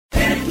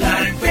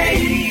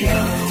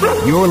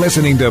You're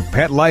listening to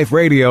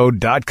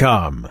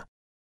PetLifeRadio.com.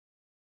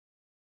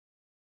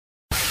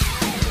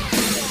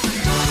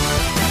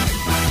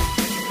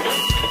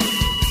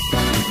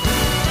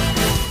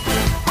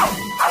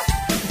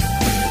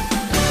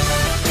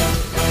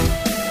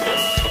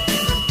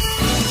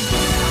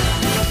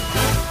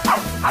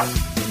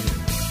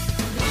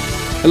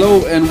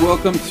 Hello and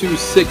welcome to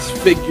Six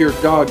Figure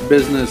Dog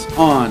Business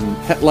on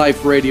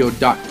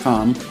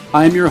PetLifeRadio.com.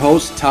 I'm your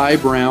host, Ty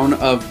Brown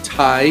of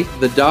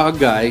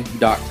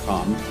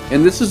TyTheDogGuy.com,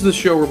 and this is the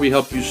show where we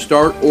help you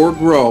start or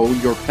grow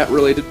your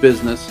pet-related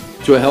business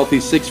to a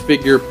healthy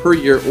six-figure per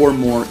year or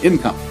more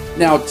income.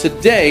 Now,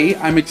 today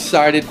I'm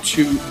excited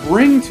to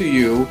bring to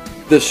you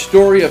the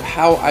story of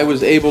how I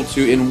was able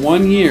to, in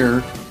 1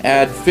 year,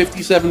 add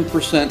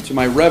 57% to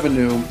my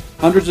revenue,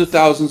 hundreds of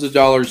thousands of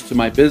dollars to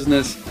my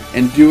business,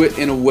 and do it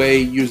in a way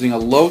using a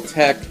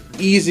low-tech,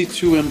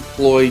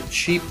 easy-to-employ,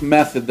 cheap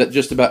method that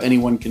just about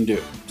anyone can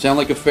do. Sound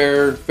like a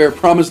fair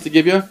promise to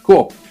give you?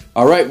 Cool.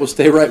 All right, well,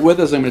 stay right with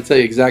us. I'm going to tell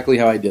you exactly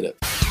how I did it.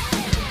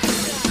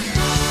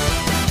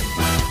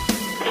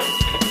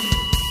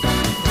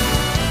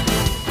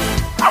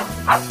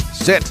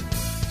 Sit.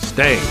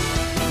 Stay.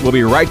 We'll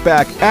be right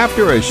back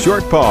after a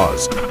short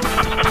pause.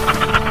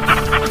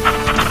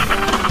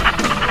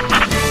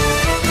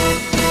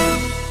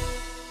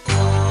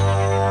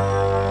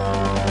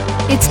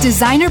 It's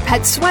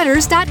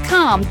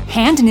DesignerPetSweaters.com.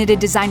 Hand-knitted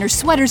designer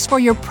sweaters for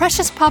your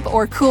precious pup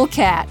or cool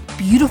cat.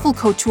 Beautiful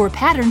couture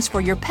patterns for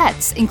your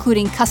pets,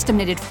 including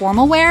custom-knitted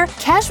formal wear,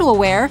 casual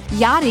wear,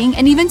 yachting,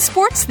 and even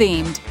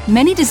sports-themed.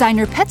 Many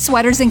designer pet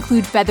sweaters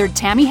include feathered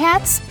tammy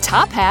hats,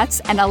 top hats,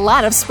 and a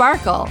lot of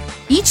sparkle.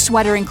 Each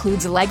sweater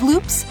includes leg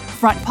loops,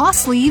 front paw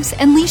sleeves,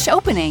 and leash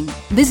opening.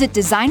 Visit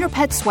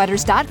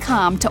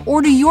DesignerPetSweaters.com to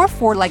order your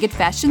four-legged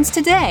fashions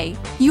today.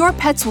 Your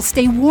pets will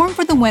stay warm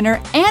for the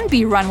winter and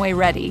be runway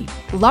ready.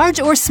 Large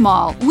or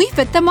small, we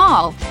fit them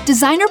all.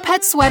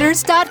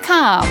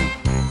 DesignerPetSweaters.com.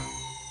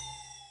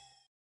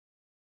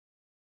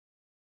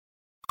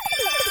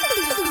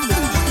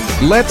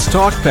 Let's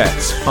talk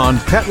pets on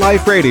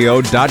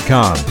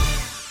PetLifeRadio.com.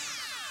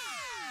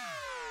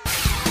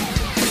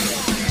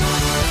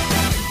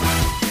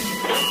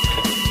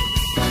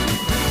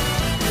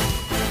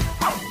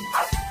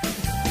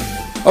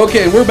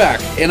 Okay, we're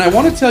back, and I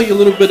want to tell you a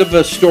little bit of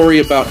a story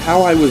about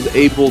how I was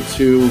able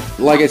to,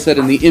 like I said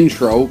in the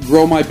intro,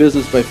 grow my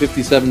business by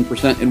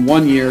 57% in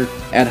 1 year,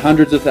 add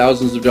hundreds of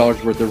thousands of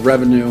dollars worth of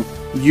revenue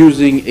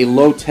using a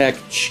low-tech,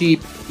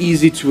 cheap,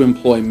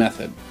 easy-to-employ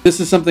method. This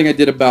is something I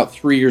did about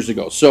 3 years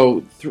ago.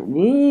 About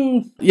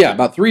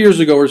 3 years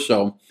ago or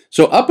so.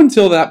 So up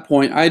until that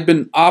point, I had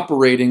been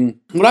operating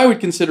what I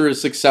would consider a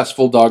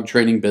successful dog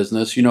training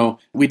business. You know,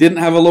 we didn't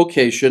have a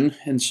location,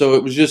 and so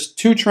it was just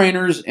two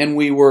trainers, and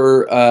we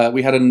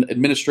had an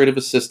administrative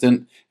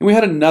assistant, and we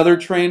had another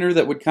trainer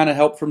that would kind of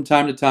help from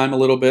time to time a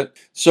little bit.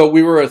 So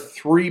we were a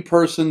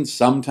 3-person,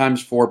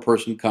 sometimes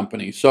 4-person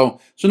company.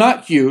 So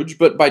not huge,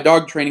 but by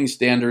dog training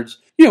standards,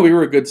 you know, we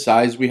were a good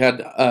size. We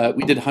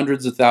did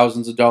hundreds of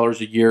thousands of dollars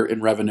a year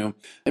in revenue,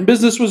 and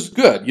business was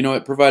good. You know,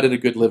 it provided a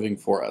good living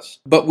for us.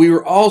 But we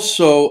were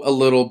also a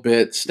little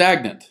bit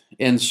stagnant.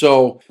 And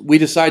so we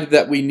decided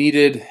that we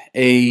needed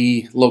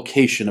a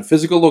location, a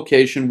physical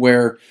location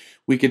where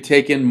we could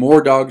take in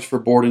more dogs for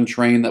board and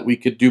train, that we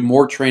could do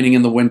more training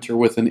in the winter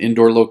with an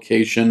indoor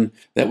location,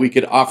 that we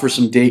could offer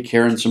some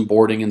daycare and some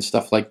boarding and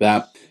stuff like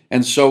that.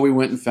 And so we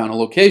went and found a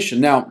location.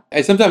 Now,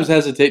 I sometimes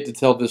hesitate to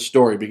tell this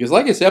story because,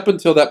 like I said, up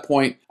until that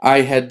point,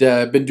 I had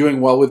been doing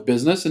well with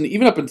business. And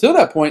even up until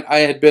that point, I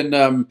had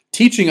been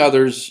teaching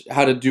others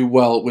how to do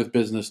well with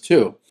business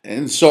too.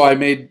 And so I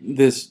made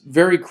this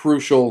very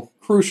crucial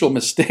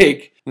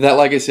mistake that,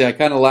 like I say, I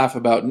kind of laugh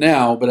about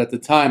now. But at the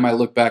time, I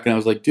look back and I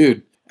was like,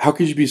 dude, how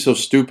could you be so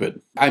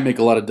stupid? I make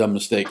a lot of dumb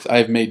mistakes. I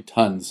have made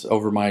tons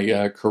over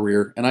my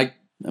career, and I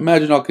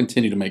imagine I'll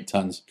continue to make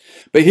tons.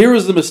 But here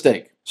was the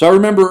mistake. So I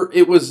remember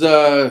it was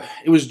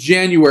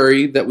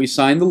January that we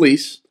signed the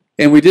lease,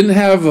 and we didn't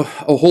have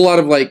a whole lot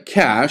of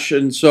cash,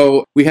 and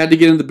so we had to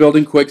get in the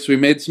building quick. So we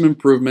made some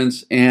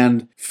improvements,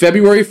 and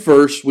February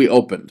 1st we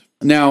opened.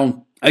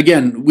 Now,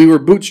 again, we were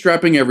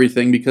bootstrapping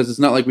everything because it's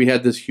not like we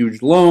had this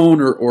huge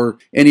loan or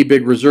any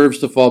big reserves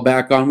to fall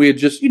back on. We had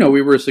just,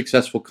 we were a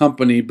successful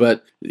company,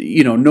 but,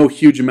 no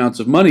huge amounts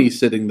of money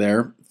sitting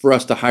there for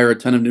us to hire a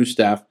ton of new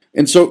staff.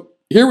 And so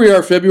here we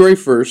are, February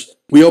 1st.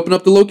 We open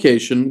up the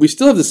location. We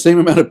still have the same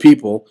amount of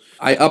people.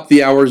 I upped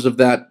the hours of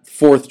that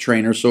 4th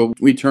trainer, so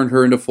we turned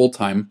her into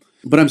full-time.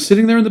 But I'm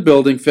sitting there in the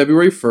building,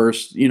 February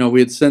 1st. We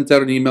had sent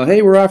out an email,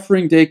 hey, we're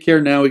offering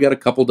daycare now. We got a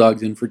couple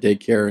dogs in for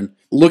daycare. And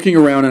looking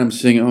around, and I'm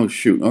saying, oh,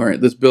 shoot. All right,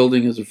 this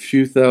building is a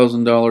few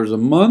 $1,000s a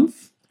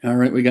month. All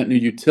right, we got new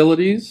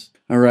utilities.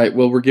 All right,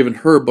 well, we're giving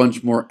her a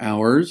bunch more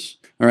hours.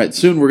 All right,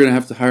 soon we're going to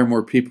have to hire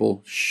more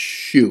people.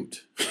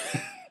 Shoot.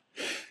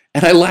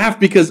 And I laughed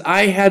because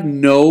I had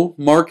no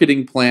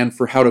marketing plan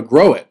for how to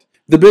grow it.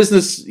 The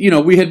business,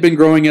 we had been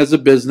growing as a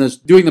business,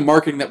 doing the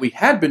marketing that we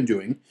had been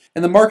doing,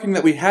 And the marketing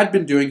that we had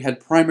been doing had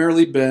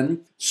primarily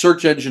been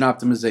search engine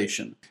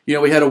optimization.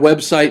 We had a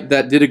website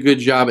that did a good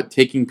job at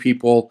taking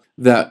people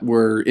that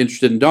were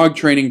interested in dog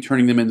training,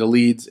 turning them into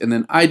leads, and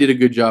then I did a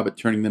good job at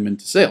turning them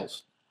into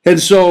sales. And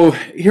so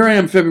here I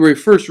am February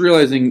 1st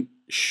realizing,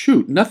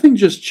 shoot, nothing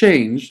just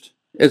changed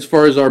as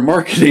far as our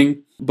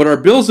marketing, but our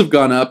bills have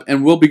gone up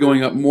and will be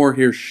going up more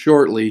here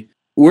shortly.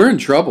 We're in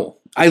trouble.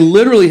 I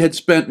literally had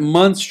spent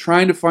months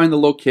trying to find the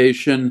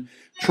location,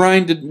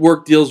 trying to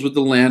work deals with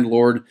the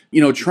landlord,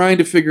 trying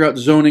to figure out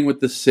zoning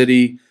with the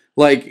city.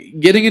 Like,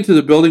 getting into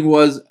the building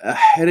was a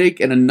headache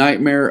and a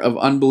nightmare of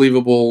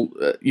unbelievable,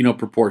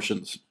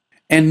 proportions.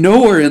 And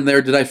nowhere in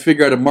there did I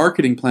figure out a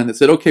marketing plan that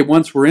said, okay,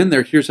 once we're in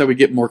there, here's how we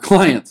get more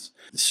clients.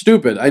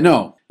 Stupid, I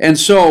know. And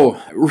so,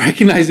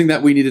 recognizing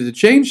that we needed to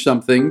change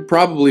something,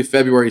 probably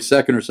February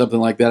 2nd or something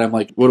like that, I'm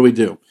like, what do we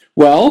do?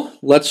 Well,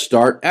 let's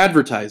start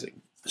advertising.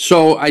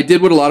 So I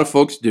did what a lot of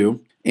folks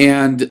do,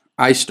 and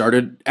I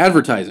started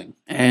advertising.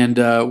 And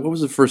what was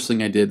the first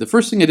thing I did? The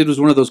first thing I did was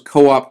one of those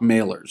co-op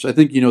mailers. I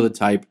think you know the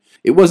type.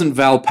 It wasn't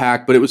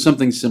Valpak, but it was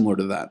something similar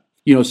to that.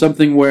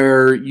 Something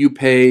where you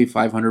pay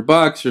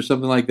 $500 or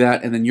something like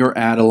that, and then your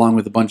ad, along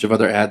with a bunch of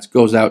other ads,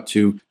 goes out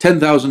to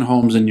 10,000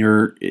 homes in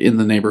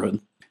the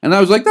neighborhood. And I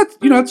was like,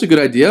 that's a good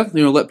idea.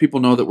 Let people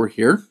know that we're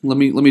here. Let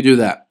me do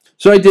that.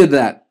 So I did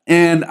that,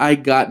 and I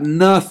got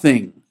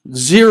nothing,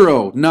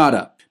 zero,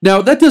 nada. Now,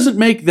 that doesn't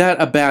make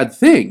that a bad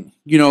thing.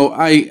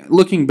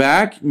 Looking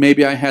back,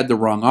 maybe I had the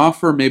wrong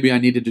offer. Maybe I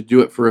needed to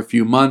do it for a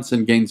few months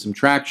and gain some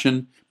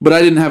traction. But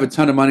I didn't have a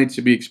ton of money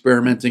to be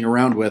experimenting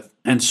around with.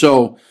 And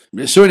so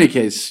in any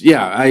case,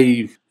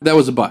 that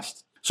was a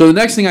bust. So the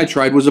next thing I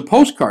tried was a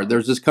postcard.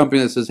 There's this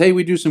company that says, hey,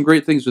 we do some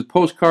great things with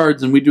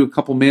postcards, and we do a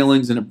couple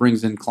mailings, and it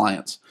brings in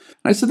clients.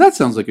 And I said, that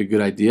sounds like a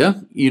good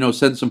idea.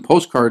 Send some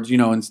postcards,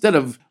 instead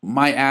of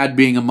my ad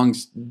being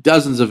amongst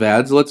dozens of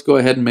ads, let's go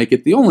ahead and make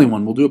it the only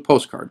one. We'll do a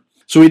postcard.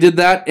 So we did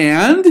that,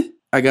 and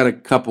I got a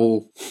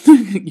couple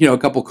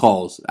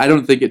calls. I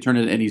don't think it turned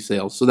into any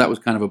sales, so that was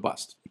kind of a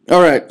bust.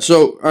 All right,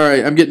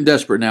 I'm getting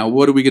desperate now.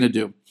 What are we going to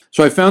do?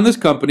 So I found this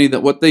company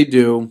that what they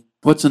do,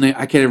 what's the name?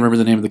 I can't even remember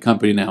the name of the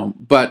company now,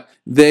 but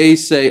they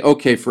say,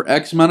 okay, for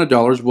X amount of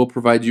dollars, we'll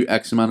provide you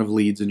X amount of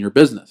leads in your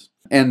business.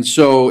 And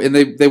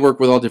they work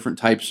with all different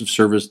types of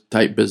service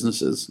type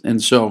businesses.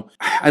 And so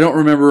I don't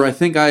remember, I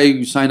think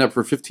I signed up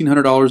for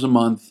 $1,500 a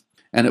month,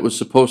 and it was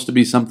supposed to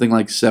be something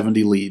like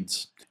 70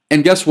 leads.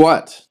 And guess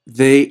what?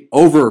 They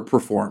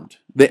overperformed.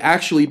 They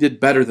actually did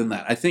better than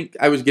that. I think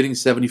I was getting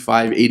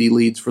 75, 80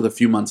 leads for the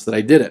few months that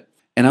I did it.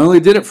 And I only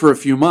did it for a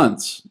few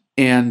months.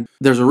 And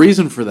there's a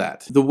reason for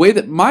that. The way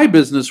that my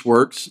business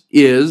works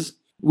is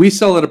we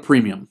sell at a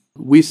premium.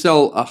 We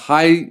sell a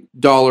high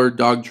dollar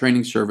dog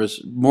training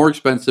service, more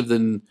expensive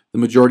than the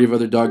majority of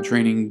other dog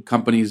training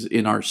companies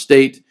in our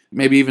state,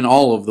 maybe even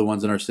all of the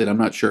ones in our state, I'm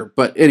not sure.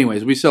 But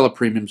anyways, we sell a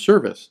premium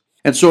service.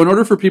 And so in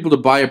order for people to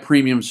buy a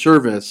premium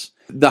service,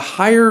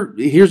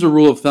 here's a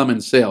rule of thumb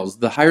in sales,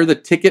 the higher the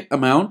ticket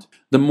amount,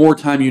 the more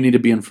time you need to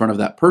be in front of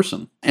that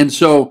person. And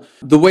so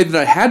the way that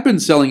I had been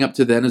selling up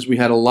to then is we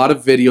had a lot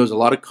of videos, a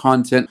lot of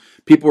content.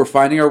 People were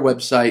finding our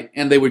website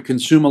and they would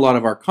consume a lot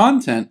of our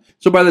content.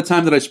 So by the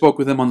time that I spoke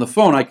with them on the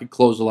phone, I could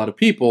close a lot of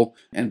people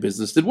and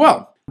business did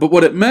well. But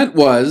what it meant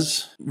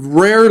was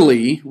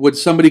rarely would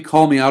somebody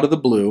call me out of the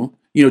blue,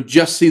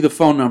 just see the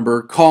phone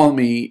number, call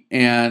me,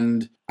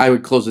 and I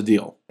would close a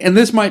deal. And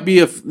this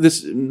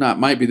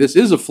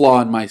is a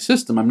flaw in my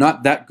system. I'm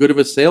not that good of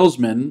a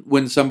salesman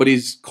when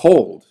somebody's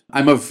cold.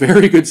 I'm a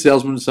very good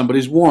salesman when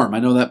somebody's warm. I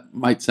know that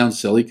might sound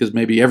silly because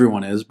maybe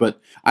everyone is, but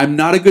I'm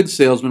not a good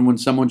salesman when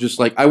someone just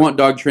like, I want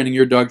dog training,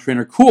 you're a dog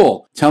trainer.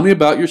 Cool. Tell me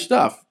about your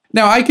stuff.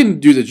 Now I can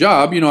do the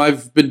job.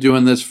 I've been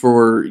doing this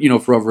for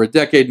over a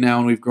decade now,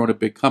 and we've grown a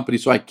big company,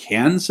 so I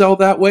can sell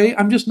that way.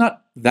 I'm just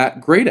not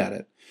that great at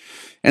it.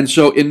 And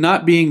so in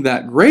not being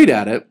that great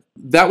at it,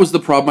 that was the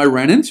problem I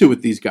ran into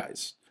with these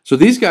guys. So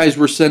these guys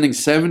were sending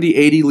 70,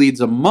 80 leads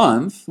a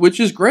month, which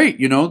is great.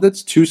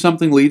 That's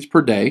 2-something leads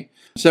per day.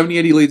 70,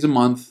 80 leads a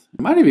month.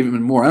 It might have even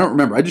been more. I don't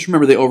remember. I just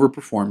remember they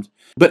overperformed.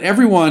 But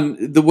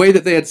everyone, the way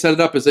that they had set it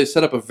up is they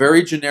set up a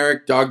very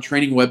generic dog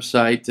training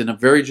website and a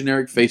very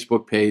generic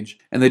Facebook page,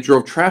 and they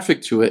drove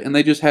traffic to it, and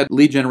they just had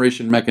lead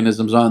generation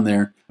mechanisms on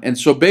there. And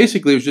so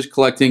basically it was just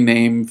collecting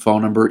name,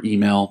 phone number,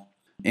 email,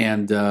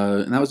 and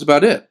that was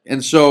about it.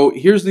 And so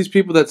here's these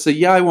people that say,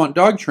 yeah, I want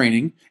dog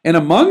training. And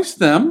amongst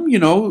them,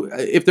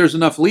 if there's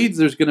enough leads,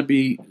 there's going to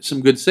be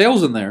some good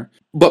sales in there.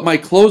 But my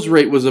close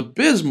rate was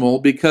abysmal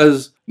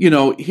because,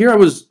 here I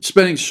was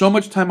spending so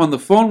much time on the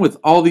phone with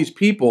all these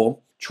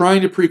people,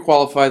 trying to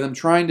pre-qualify them,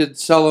 trying to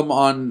sell them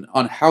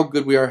on how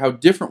good we are, how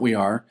different we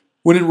are.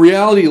 When in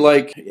reality,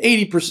 like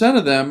 80%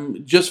 of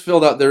them just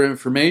filled out their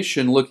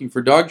information looking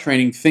for dog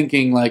training,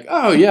 thinking like,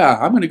 oh yeah,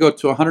 I'm going to go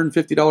to a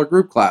 $150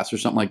 group class or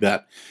something like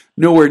that.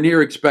 Nowhere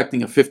near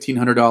expecting a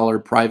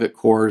 $1,500 private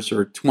course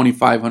or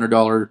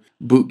 $2,500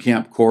 boot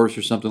camp course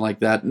or something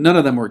like that. None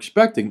of them were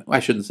expecting. I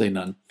shouldn't say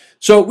none.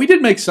 So we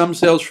did make some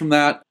sales from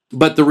that,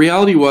 but the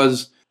reality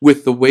was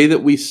with the way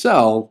that we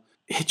sell,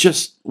 it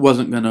just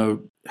wasn't going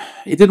to,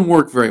 it didn't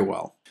work very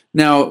well.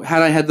 Now,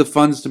 had I had the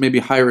funds to maybe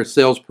hire a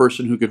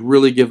salesperson who could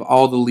really give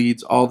all the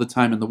leads all the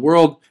time in the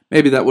world,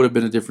 maybe that would have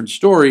been a different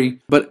story.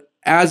 But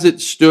as it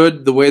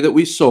stood, the way that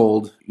we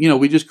sold,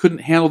 we just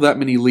couldn't handle that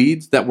many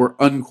leads that were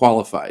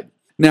unqualified.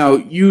 Now,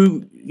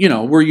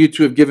 were you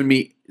to have given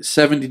me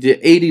 70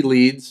 to 80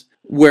 leads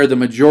where the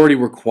majority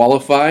were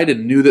qualified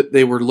and knew that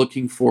they were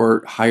looking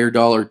for higher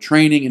dollar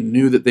training and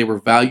knew that they were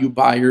value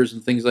buyers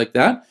and things like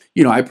that,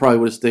 I probably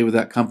would have stayed with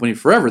that company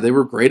forever. They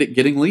were great at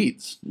getting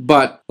leads.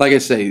 But like I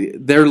say,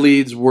 their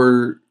leads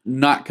were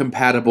not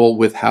compatible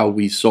with how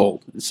we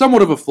sold.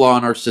 Somewhat of a flaw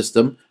in our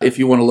system, if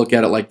you want to look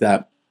at it like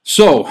that.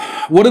 So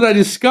what did I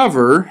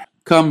discover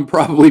come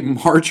probably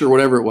March or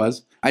whatever it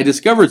was? I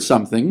discovered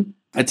something,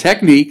 a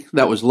technique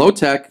that was low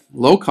tech,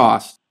 low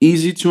cost,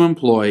 easy to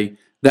employ,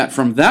 that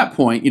from that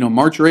point,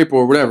 March or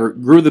April or whatever,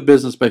 grew the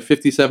business by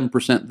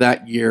 57%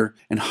 that year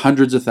and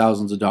hundreds of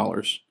thousands of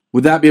dollars.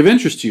 Would that be of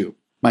interest to you?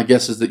 My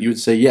guess is that you would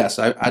say, yes,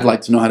 I'd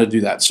like to know how to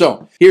do that.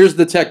 So here's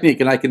the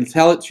technique, and I can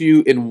tell it to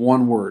you in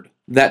one word.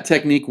 That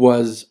technique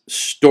was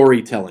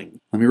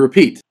storytelling. Let me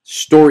repeat,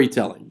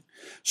 storytelling.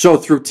 So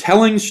through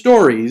telling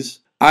stories,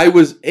 I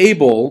was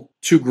able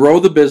to grow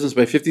the business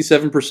by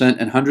 57%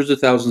 and hundreds of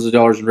thousands of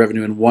dollars in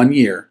revenue in 1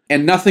 year,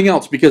 and nothing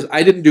else, because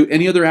I didn't do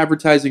any other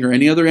advertising or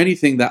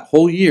anything that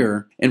whole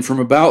year. And from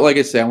about, like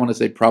I say, I want to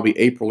say probably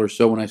April or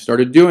so when I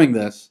started doing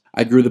this,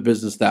 I grew the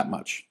business that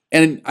much.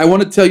 And I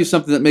want to tell you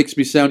something that makes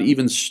me sound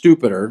even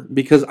stupider,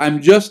 because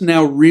I'm just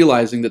now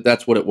realizing that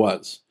that's what it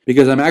was.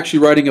 Because I'm actually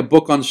writing a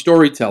book on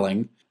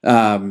storytelling.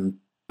 I'm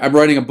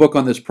writing a book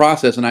on this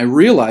process, and I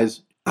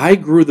realize I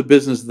grew the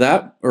business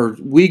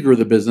we grew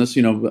the business.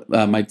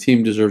 My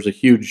team deserves a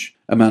huge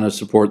amount of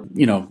support,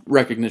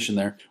 recognition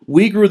there.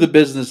 We grew the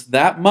business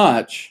that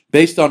much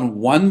based on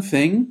one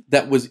thing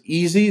that was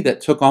easy,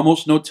 that took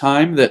almost no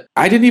time, that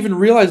I didn't even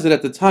realize it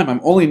at the time.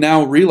 I'm only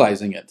now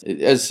realizing it,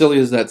 as silly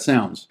as that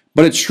sounds.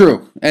 But it's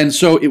true. And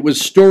so it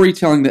was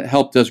storytelling that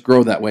helped us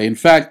grow that way. In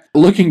fact,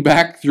 looking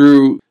back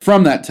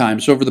from that time,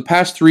 so over the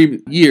past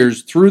 3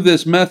 years, through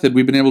this method,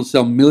 we've been able to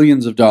sell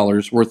millions of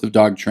dollars worth of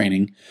dog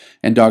training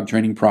and dog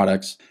training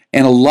products.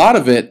 And a lot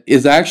of it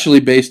is actually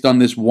based on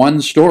this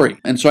one story.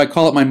 And so I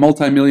call it my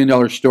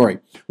multi-million-dollar story.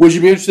 Would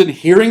you be interested in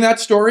hearing that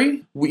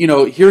story?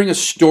 Hearing a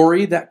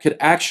story that could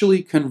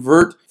actually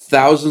convert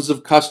thousands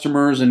of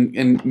customers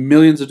and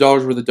millions of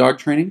dollars worth of dog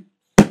training?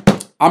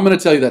 I'm going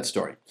to tell you that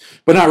story,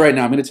 but not right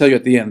now. I'm going to tell you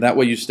at the end. That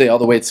way you stay all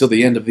the way till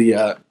the end of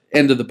the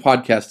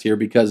podcast here,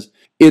 because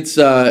it's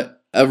a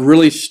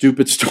really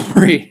stupid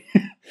story.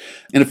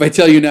 And if I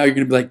tell you now, you're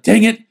going to be like,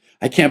 dang it,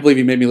 I can't believe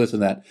you made me listen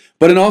to that.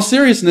 But in all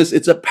seriousness,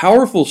 it's a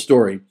powerful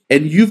story.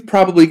 And you've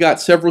probably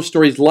got several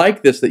stories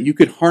like this that you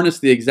could harness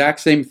the exact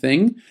same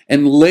thing.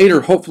 And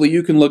later, hopefully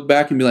you can look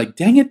back and be like,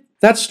 dang it,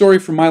 that story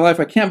from my life,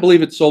 I can't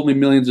believe it sold me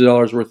millions of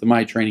dollars worth of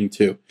my training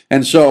too.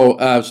 And so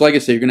like I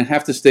say, you're going to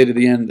have to stay to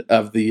the end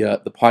of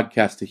the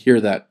podcast to hear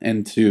that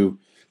and to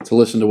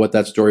listen to what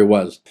that story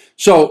was.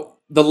 So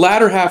the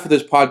latter half of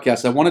this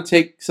podcast, I want to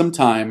take some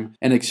time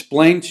and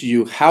explain to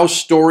you how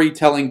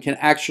storytelling can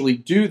actually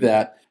do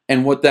that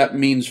and what that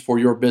means for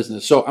your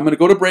business. So I'm going to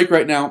go to break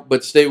right now,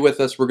 but stay with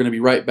us. We're going to be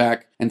right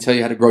back and tell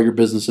you how to grow your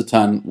business a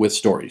ton with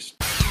stories.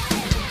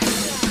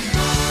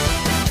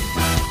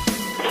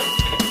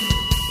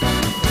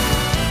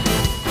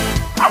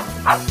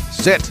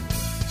 Sit.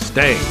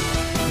 Stay.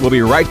 We'll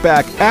be right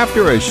back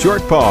after a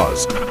short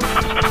pause.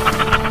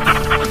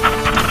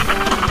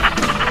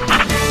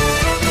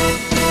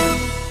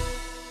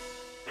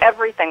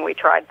 Everything we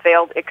tried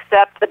failed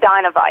except the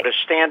Dynovite. The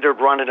standard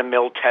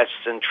run-of-the-mill tests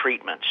and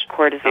treatments.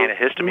 Cortisone.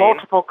 Antihistamine.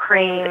 Multiple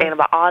creams.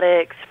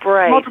 Antibiotics.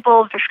 Spray.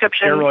 Multiple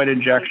prescriptions. Steroid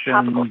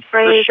injections.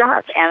 Spray.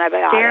 Shots.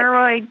 Antibiotics.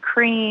 Steroid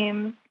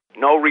cream.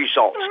 No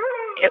results.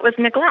 It was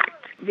neglect.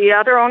 The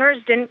other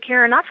owners didn't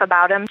care enough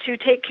about him to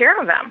take care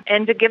of him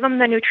and to give him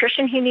the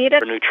nutrition he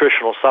needed. A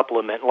nutritional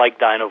supplement like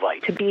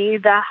Dynovite. To be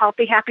the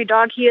healthy, happy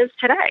dog he is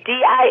today.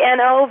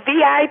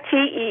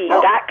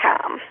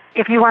 DINOVITE.com.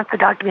 If you want the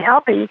dog to be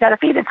healthy, you got to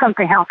feed it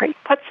something healthy.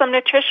 Put some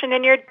nutrition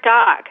in your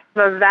dog.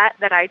 The vet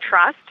that I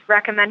trust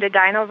recommended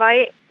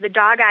Dynovite. The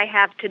dog I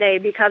have today,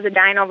 because of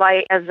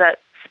Dynovite, has a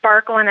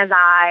sparkle in his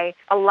eye,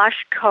 a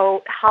lush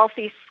coat,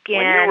 healthy skin.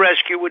 When you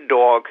rescue a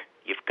dog,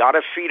 you've got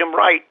to feed him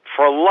right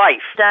for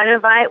life.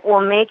 Dynovite will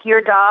make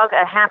your dog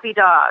a happy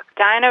dog.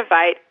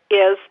 Dynovite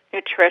is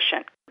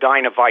nutrition.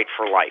 Dynovite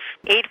for life.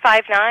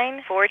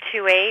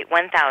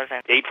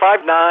 859-428-1000.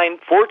 859-428-1000.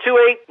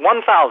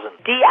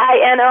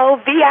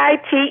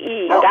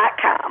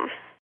 DINOVITE.com.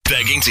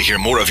 Begging to hear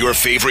more of your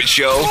favorite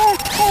show?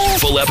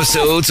 Full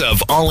episodes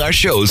of all our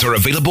shows are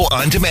available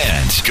on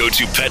demand. Go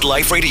to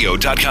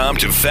PetLifeRadio.com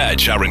to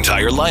fetch our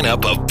entire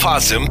lineup of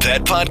Possum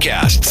Pet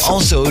podcasts.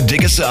 Also,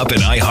 dig us up in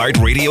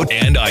iHeartRadio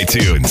and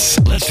iTunes.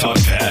 Let's Talk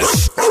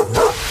Pets.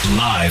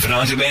 Live and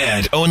on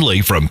demand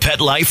only from Pet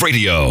Life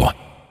Radio.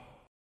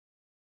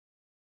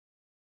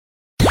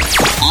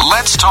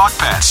 Let's Talk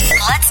Pets.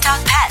 Let's Talk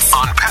Pets.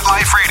 On Pet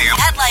Life Radio.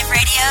 Pet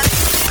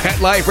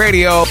Life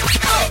Radio.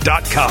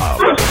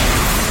 PetLifeRadio.com.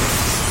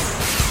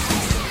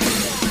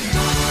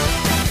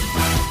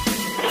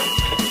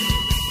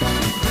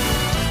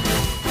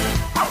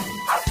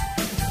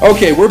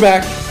 Okay, we're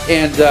back,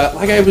 and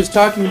like I was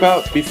talking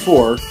about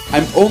before,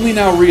 I'm only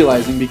now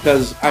realizing,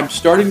 because I'm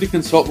starting to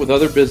consult with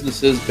other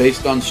businesses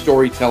based on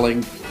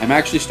storytelling. I'm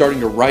actually starting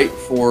to write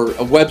for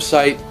a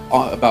website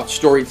about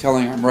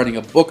storytelling. I'm writing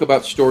a book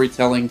about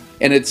storytelling,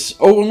 and it's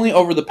only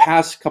over the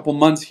past couple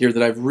months here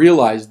that I've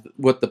realized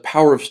what the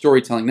power of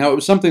storytelling. Now, it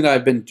was something that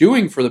I've been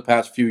doing for the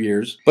past few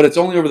years, but it's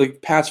only over the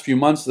past few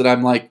months that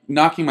I'm like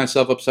knocking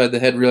myself upside the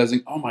head,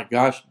 realizing, oh my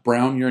gosh,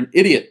 Brown, you're an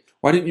idiot.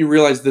 Why didn't you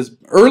realize this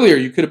earlier?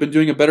 You could have been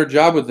doing a better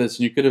job with this,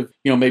 and you could have,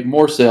 made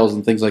more sales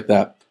and things like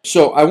that.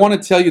 So I want to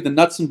tell you the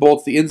nuts and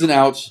bolts, the ins and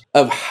outs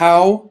of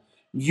how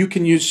you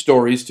can use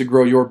stories to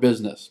grow your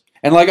business.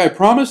 And like I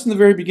promised in the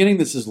very beginning,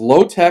 this is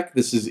low tech,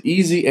 this is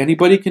easy,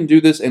 anybody can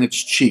do this, and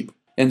it's cheap.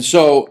 And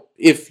so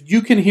if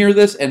you can hear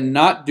this and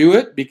not do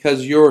it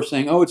because you're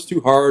saying, oh, it's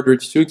too hard, or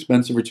it's too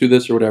expensive, or too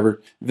this or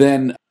whatever,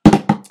 then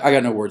I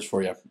got no words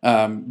for you,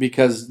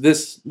 because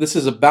this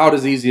is about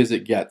as easy as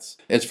it gets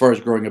as far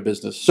as growing a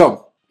business.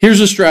 So here's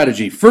a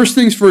strategy. First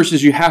things first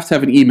is you have to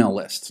have an email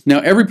list. Now,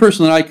 every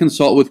person that I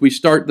consult with, we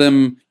start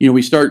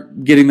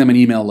getting them an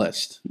email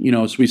list.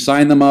 So we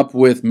sign them up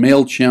with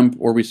MailChimp,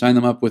 or we sign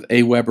them up with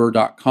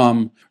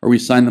aweber.com, or we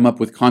sign them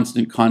up with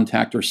Constant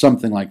Contact or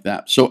something like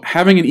that. So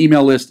having an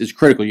email list is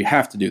critical. You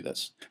have to do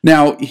this.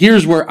 Now,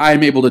 here's where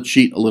I'm able to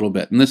cheat a little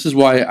bit, and this is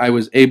why I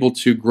was able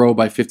to grow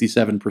by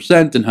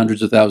 57% and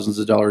hundreds of thousands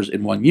of dollars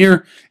in 1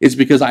 year, is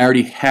because I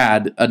already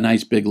had a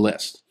nice big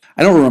list.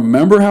 I don't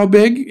remember how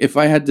big. If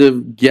I had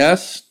to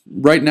guess,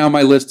 right now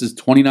my list is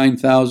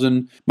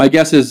 29,000. My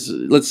guess is,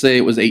 let's say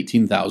it was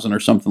 18,000 or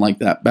something like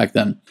that back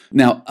then.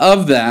 Now,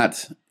 of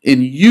that,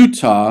 in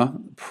Utah,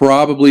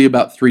 probably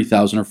about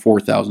 3,000 or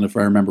 4,000 if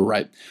I remember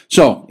right.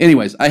 So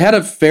anyways, I had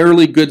a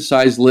fairly good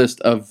sized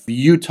list of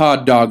Utah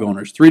dog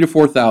owners, 3,000 to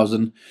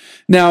 4,000.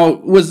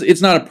 Now,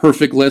 it's not a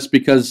perfect list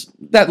because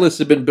that list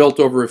had been built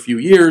over a few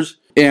years.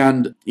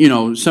 And,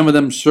 some of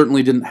them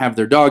certainly didn't have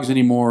their dogs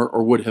anymore,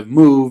 or would have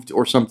moved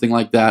or something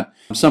like that.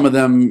 Some of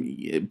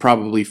them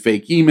probably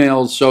fake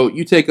emails. So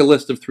you take a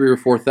list of 3,000 or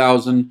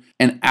 4,000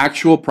 and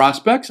actual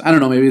prospects, I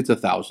don't know, maybe it's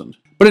 1,000.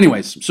 But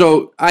anyways,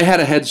 so I had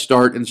a head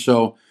start, and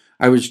so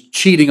I was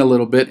cheating a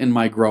little bit in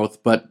my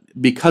growth. But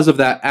because of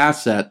that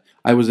asset,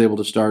 I was able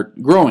to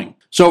start growing.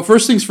 So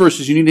first things first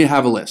is you need to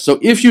have a list. So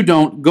if you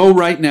don't, go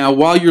right now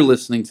while you're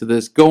listening to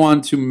this, go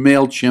on to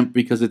MailChimp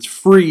because it's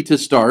free to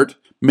start.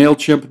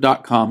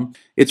 MailChimp.com.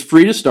 It's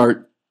free to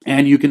start,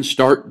 and you can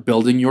start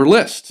building your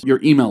list,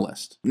 your email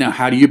list. Now,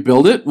 how do you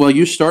build it? Well,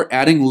 you start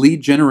adding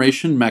lead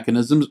generation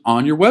mechanisms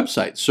on your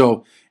website.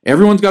 So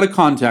everyone's got a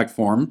contact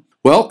form.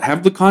 Well,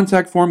 have the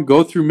contact form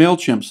go through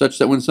MailChimp such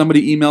that when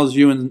somebody emails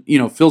you and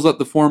fills out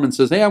the form and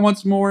says, hey, I want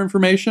some more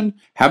information,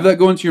 have that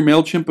go into your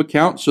MailChimp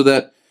account so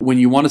that when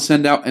you want to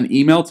send out an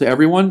email to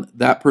everyone,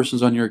 that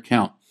person's on your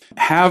account.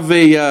 Have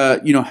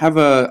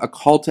a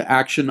call to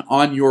action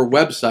on your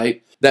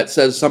website that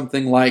says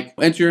something like,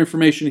 enter your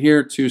information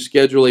here to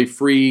schedule a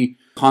free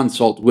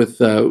consult with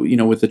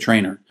the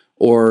trainer,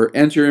 or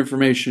enter your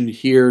information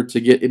here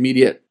to get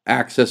immediate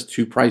access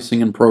to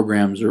pricing and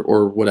programs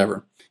or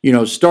whatever.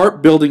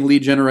 Start building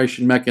lead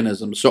generation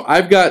mechanisms. So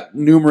I've got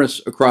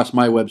numerous across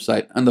my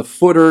website. On the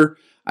footer,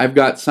 I've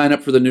got sign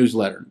up for the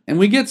newsletter, and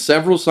we get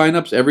several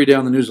signups every day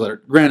on the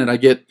newsletter. Granted, I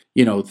get,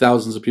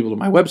 thousands of people to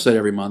my website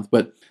every month,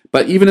 but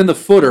even in the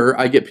footer,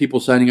 I get people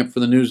signing up for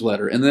the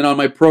newsletter. And then on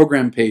my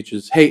program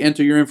pages, hey,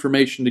 enter your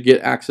information to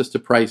get access to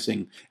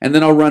pricing. And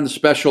then I'll run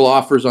special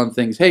offers on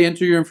things. Hey,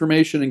 enter your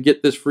information and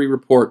get this free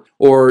report,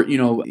 or,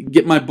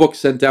 get my book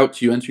sent out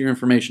to you, enter your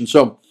information.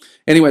 So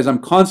anyways, I'm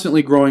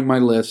constantly growing my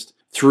list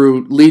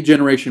through lead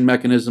generation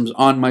mechanisms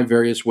on my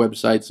various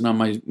websites and on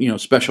my,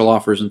 special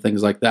offers and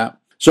things like that.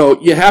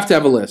 So you have to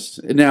have a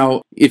list.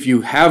 Now, if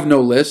you have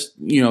no list,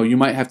 you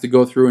might have to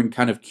go through and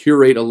kind of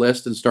curate a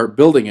list and start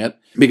building it,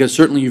 because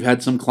certainly you've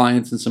had some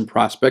clients and some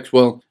prospects.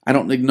 Well, I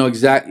don't know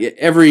exactly,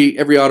 every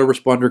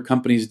autoresponder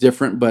company is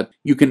different, but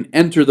you can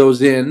enter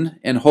those in,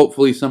 and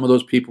hopefully some of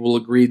those people will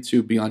agree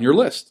to be on your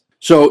list.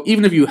 So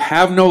even if you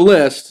have no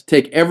list,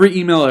 take every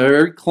email of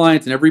every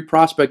client and every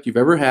prospect you've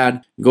ever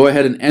had, go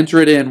ahead and enter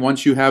it in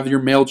once you have your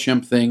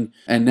MailChimp thing,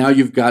 and now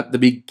you've got the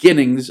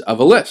beginnings of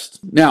a list.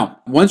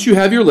 Now, once you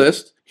have your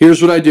list,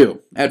 here's what I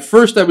do. At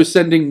first, I was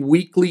sending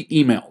weekly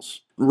emails.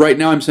 Right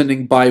now, I'm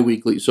sending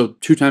bi-weekly. So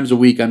 2 times a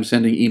week, I'm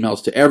sending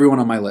emails to everyone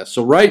on my list.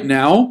 So right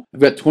now, I've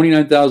got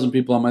 29,000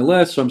 people on my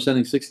list, so I'm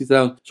sending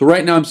 60,000. So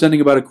right now, I'm sending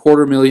about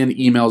 250,000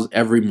 emails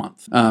every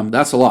month.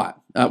 That's a lot.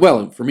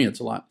 Well, for me, it's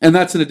a lot. And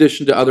that's in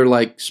addition to other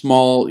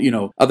small,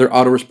 other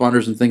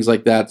autoresponders and things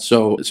like that.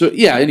 So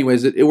yeah,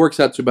 anyways, it works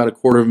out to about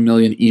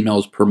 250,000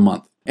 emails per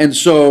month. And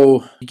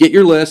so you get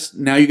your list.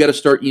 Now you got to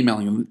start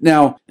emailing them.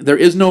 Now, there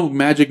is no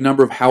magic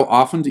number of how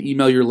often to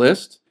email your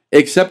list,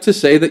 except to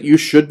say that you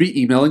should be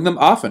emailing them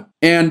often.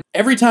 And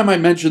every time I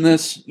mention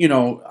this,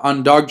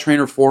 on dog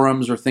trainer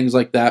forums or things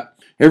like that,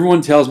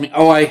 everyone tells me,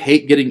 oh, I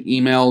hate getting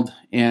emailed,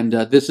 and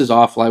this is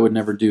awful. I would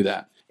never do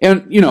that.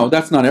 And,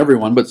 that's not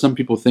everyone, but some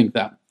people think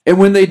that. And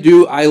when they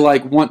do, I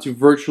want to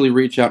virtually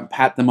reach out and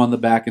pat them on the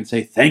back and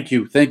say, thank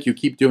you,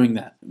 keep doing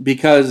that.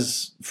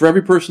 Because for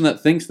every person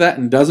that thinks that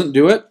and doesn't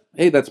do it,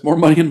 hey, that's more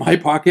money in my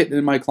pocket and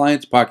in my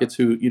clients' pockets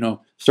who,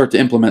 start to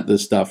implement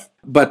this stuff.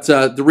 But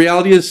the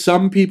reality is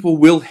some people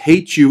will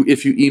hate you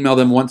if you email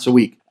them once a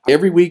week.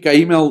 Every week I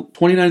email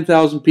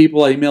 29,000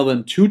 people. I email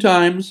them 2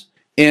 times.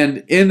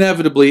 And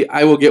inevitably,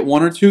 I will get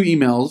 1 or 2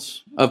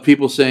 emails of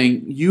people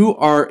saying, you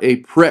are a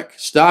prick.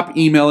 Stop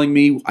emailing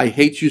me. I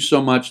hate you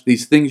so much.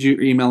 These things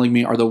you're emailing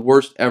me are the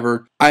worst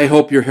ever. I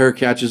hope your hair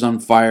catches on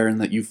fire and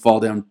that you fall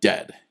down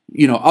dead.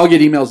 I'll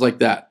get emails like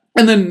that.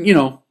 And then,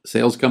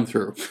 sales come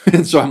through.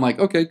 And so I'm like,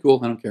 okay,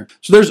 cool. I don't care.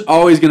 So there's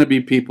always going to be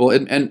people,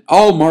 and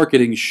all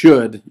marketing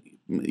should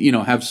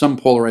have some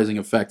polarizing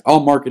effect.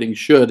 All marketing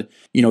should,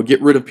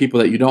 get rid of people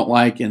that you don't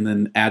like and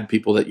then add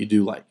people that you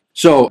do like.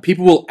 So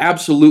people will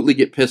absolutely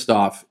get pissed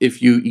off if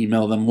you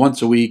email them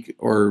once a week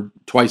or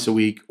twice a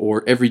week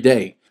or every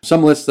day.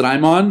 Some lists that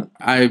I'm on,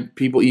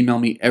 people email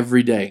me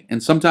every day.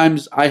 And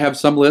sometimes I have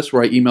some lists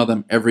where I email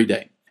them every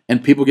day.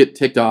 And people get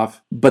ticked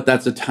off, but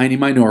that's a tiny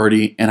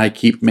minority, and I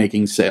keep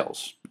making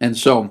sales. And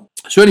so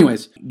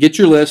anyways, get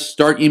your list,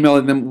 start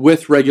emailing them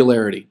with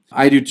regularity.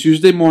 I do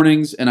Tuesday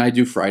mornings and I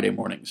do Friday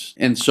mornings.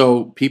 And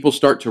so people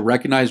start to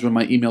recognize when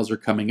my emails are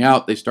coming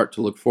out. They start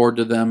to look forward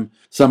to them.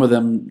 Some of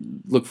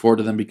them look forward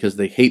to them because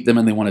they hate them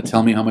and they want to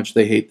tell me how much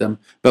they hate them.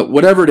 But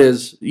whatever it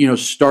is,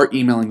 start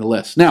emailing the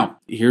list. Now,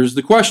 here's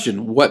the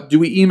question. What do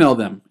we email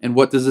them? And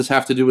what does this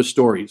have to do with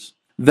stories?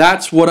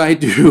 That's what I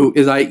do,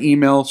 is I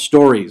email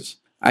stories.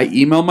 I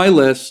email my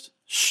list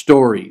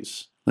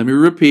stories. Let me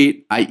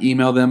repeat, I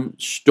email them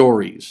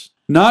stories.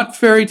 Not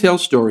fairy tale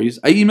stories.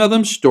 I email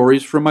them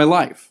stories from my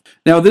life.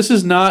 Now, this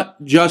is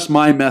not just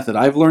my method.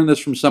 I've learned this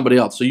from somebody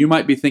else. So you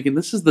might be thinking,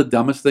 this is the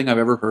dumbest thing I've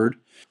ever heard.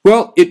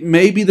 Well, it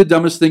may be the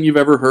dumbest thing you've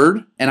ever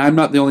heard, and I'm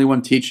not the only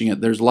one teaching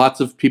it. There's lots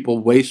of people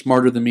way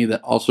smarter than me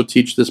that also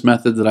teach this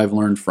method that I've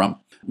learned from.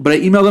 But I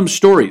email them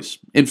stories.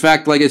 In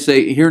fact, like I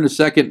say, here in a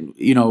second,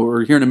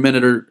 or here in a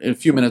minute or in a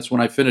few minutes when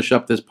I finish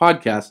up this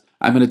podcast,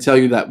 I'm going to tell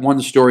you that one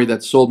story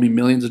that sold me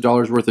millions of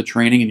dollars worth of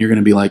training, and you're going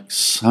to be like,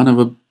 son of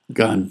a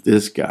gun,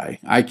 this guy.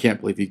 I can't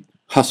believe he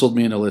hustled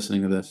me into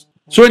listening to this.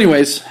 So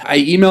anyways, I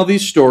email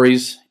these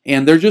stories,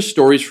 and they're just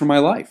stories from my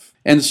life.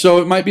 And so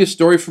it might be a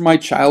story from my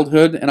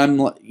childhood, and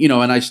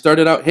and I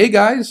started out, hey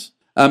guys,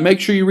 make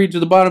sure you read to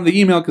the bottom of the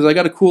email because I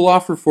got a cool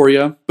offer for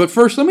you. But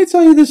first, let me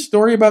tell you this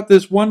story about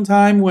this one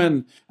time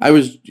when I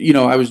was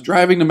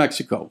driving to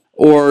Mexico.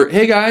 Or,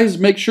 hey guys,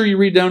 make sure you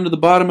read down to the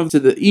bottom of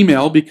the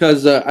email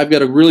because I've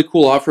got a really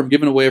cool offer. I'm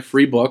giving away a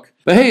free book.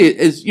 But hey,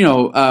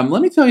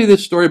 let me tell you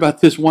this story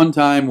about this one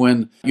time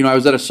when, I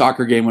was at a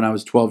soccer game when I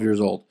was 12 years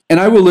old. And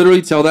I will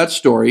literally tell that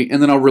story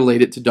and then I'll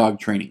relate it to dog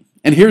training.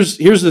 And here's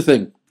the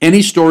thing.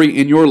 Any story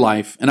in your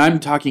life, and I'm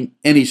talking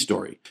any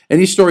story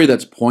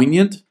that's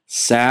poignant,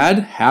 sad,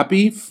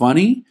 happy,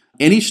 funny,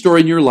 any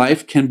story in your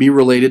life can be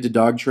related to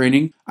dog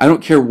training. I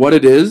don't care what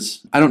it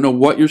is. I don't know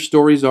what your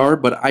stories are,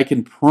 but I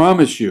can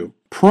promise you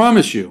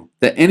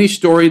that any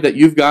story that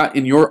you've got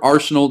in your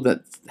arsenal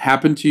that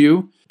happened to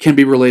you can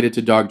be related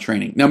to dog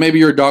training. Now, maybe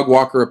you're a dog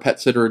walker, a pet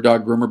sitter, a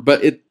dog groomer,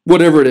 but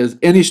whatever it is,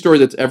 any story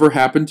that's ever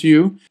happened to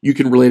you, you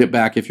can relate it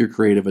back if you're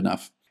creative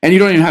enough. And you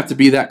don't even have to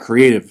be that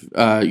creative.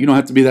 You don't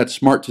have to be that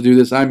smart to do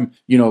this. I'm,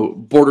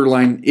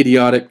 borderline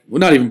idiotic. Well,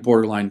 not even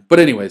borderline. But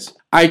anyways,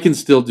 I can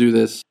still do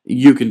this.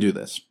 You can do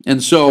this.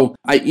 And so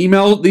I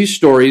email these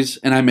stories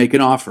and I make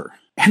an offer.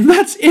 And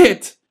that's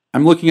it.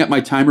 I'm looking at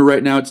my timer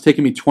right now. It's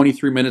taken me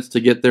 23 minutes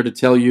to get there to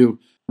tell you,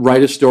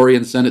 write a story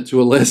and send it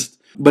to a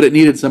list. But it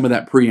needed some of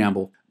that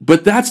preamble.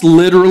 But that's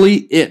literally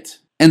it.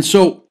 And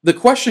so the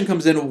question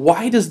comes in,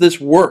 why does this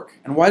work?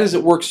 And why does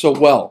it work so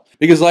well?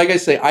 Because like I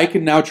say, I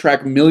can now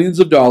track millions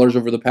of dollars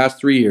over the past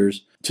 3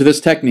 years to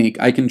this technique.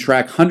 I can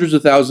track hundreds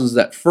of thousands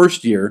that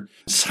first year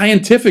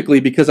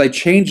scientifically because I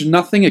changed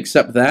nothing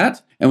except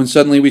that. And when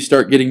suddenly we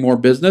start getting more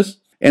business.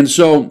 And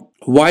so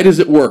why does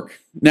it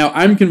work? Now,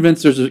 I'm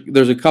convinced there's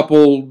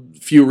a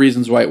few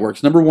reasons why it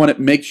works. Number one, it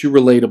makes you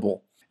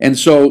relatable. And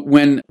so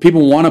when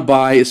people want to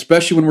buy,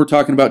 especially when we're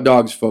talking about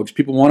dogs, folks,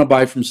 people want to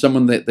buy from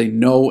someone that they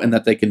know and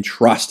that they can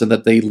trust and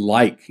that they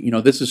like.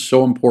 This is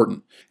so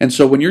important. And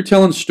so when you're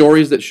telling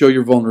stories that show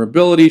your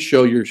vulnerability,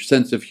 show your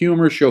sense of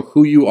humor, show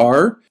who you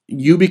are,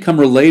 you become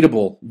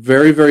relatable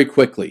very, very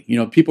quickly.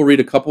 People read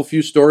a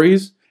few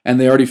stories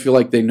and they already feel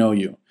like they know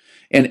you.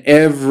 And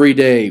every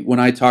day when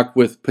I talk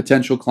with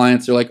potential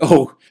clients, they're like,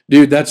 oh,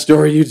 dude, that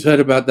story you said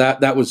about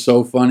that was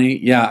so funny.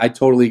 Yeah, I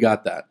totally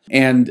got that.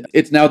 And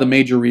it's now the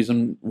major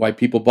reason why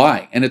people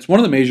buy. And it's one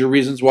of the major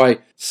reasons why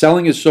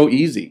selling is so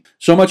easy.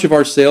 So much of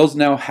our sales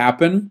now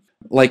happen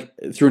like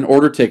through an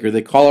order taker.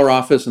 They call our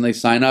office and they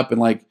sign up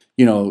and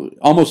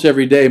almost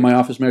every day my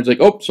office manager's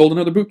like, oh, sold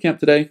another boot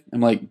camp today.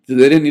 I'm like, they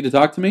didn't need to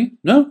talk to me?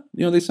 No,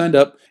 they signed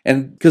up.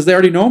 And because they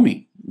already know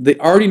me. They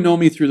already know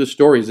me through the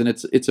stories, and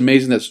it's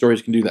amazing that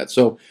stories can do that.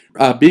 So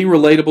being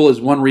relatable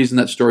is one reason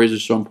that stories are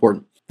so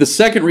important. The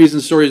second reason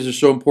stories are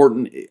so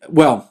important,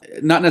 well,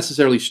 not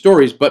necessarily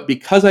stories, but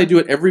because I do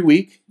it every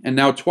week and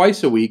now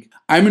twice a week,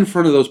 I'm in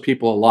front of those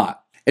people a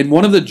lot. And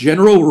one of the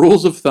general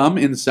rules of thumb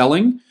in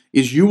selling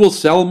is you will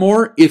sell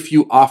more if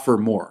you offer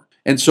more.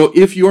 And so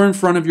if you're in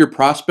front of your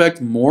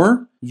prospect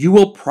more, you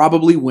will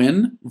probably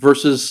win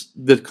versus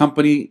the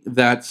company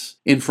that's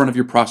in front of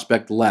your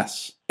prospect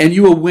less. And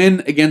you will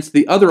win against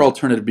the other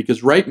alternative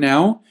because right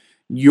now,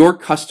 your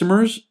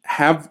customers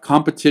have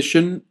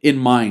competition in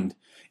mind.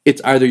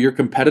 It's either your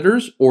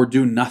competitors or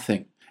do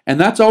nothing. And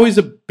that's always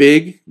a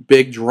big,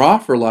 big draw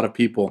for a lot of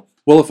people.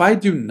 Well, if I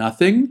do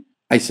nothing,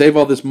 I save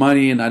all this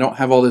money and I don't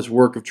have all this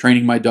work of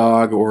training my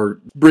dog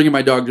or bringing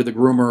my dog to the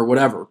groomer or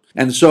whatever.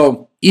 And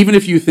so even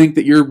if you think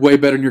that you're way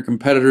better than your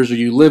competitors or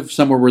you live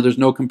somewhere where there's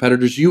no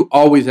competitors, you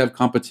always have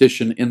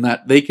competition in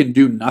that they can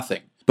do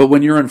nothing. But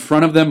when you're in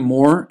front of them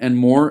more and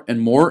more and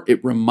more,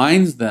 it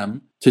reminds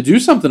them to do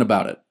something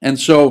about it. And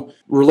so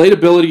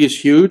relatability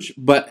is huge,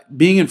 but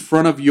being in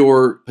front of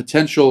your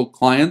potential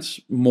clients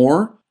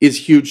more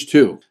is huge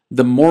too.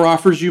 The more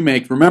offers you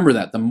make, remember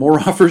that, the more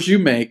offers you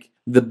make,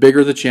 the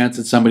bigger the chance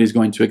that somebody's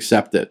going to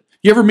accept it.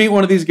 You ever meet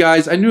one of these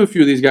guys? I knew a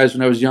few of these guys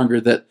when I was younger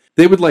that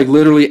they would like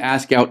literally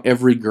ask out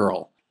every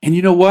girl. And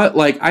you know what?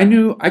 Like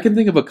I can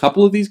think of a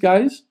couple of these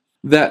guys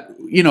that,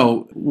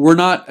 were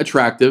not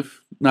attractive.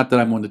 Not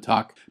that I'm one to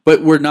talk,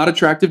 but were not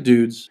attractive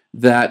dudes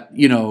that,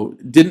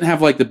 didn't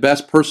have like the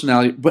best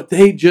personality, but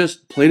they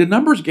just played a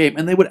numbers game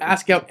and they would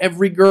ask out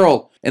every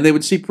girl and they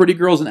would see pretty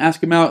girls and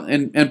ask them out.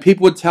 And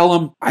people would tell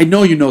them, I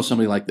know you know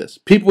somebody like this.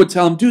 People would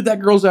tell them, dude,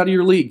 that girl's out of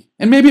your league.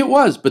 And maybe it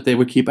was, but they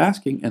would keep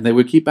asking and they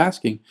would keep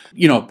asking,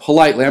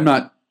 politely. I'm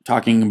not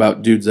talking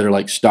about dudes that are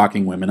like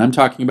stalking women. I'm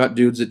talking about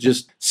dudes that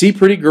just see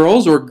pretty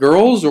girls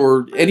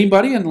or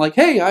anybody and like,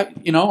 hey,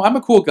 I'm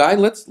a cool guy.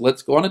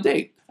 Let's go on a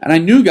date. And I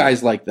knew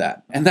guys like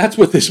that. And that's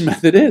what this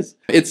method is.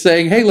 It's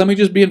saying, hey, let me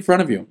just be in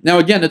front of you. Now,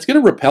 again, it's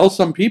going to repel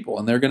some people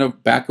and they're going to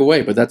back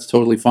away, but that's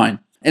totally fine.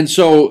 And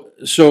so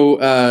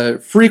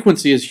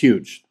frequency is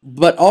huge,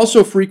 but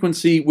also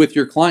frequency with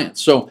your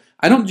clients. So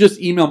I don't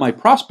just email my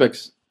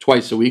prospects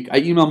twice a week. I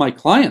email my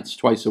clients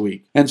twice a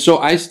week. And so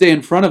I stay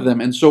in front of them.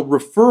 And so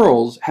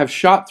referrals have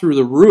shot through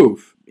the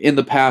roof in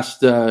the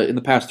past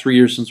 3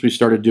 years since we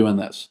started doing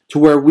this, to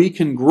where we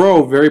can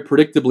grow very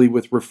predictably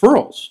with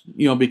referrals,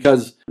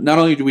 because not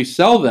only do we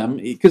sell them,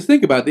 because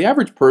think about it, the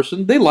average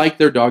person, they like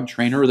their dog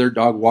trainer or their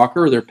dog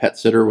walker or their pet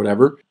sitter or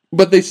whatever,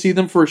 but they see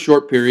them for a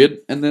short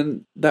period and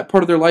then that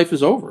part of their life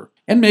is over.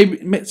 And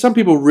maybe some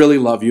people really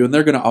love you and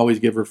they're going to always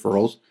give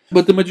referrals,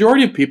 but the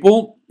majority of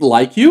people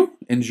like you,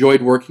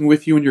 enjoyed working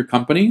with you and your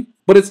company,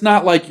 but it's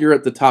not like you're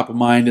at the top of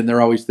mind and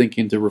they're always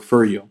thinking to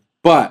refer you.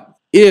 But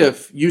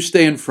if you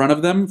stay in front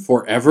of them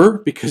forever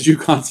because you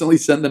constantly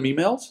send them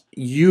emails,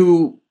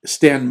 you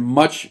stand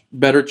much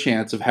better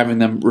chance of having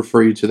them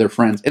refer you to their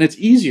friends. And it's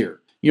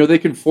easier. They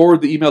can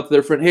forward the email to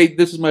their friend. Hey,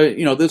 this is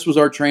this was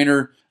our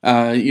trainer.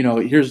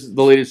 Here's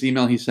the latest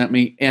email he sent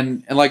me.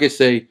 And like I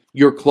say,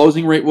 your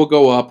closing rate will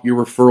go up.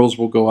 Your referrals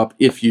will go up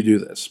if you do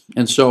this.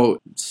 And so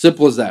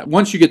simple as that.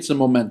 Once you get some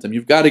momentum,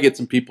 you've got to get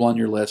some people on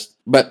your list.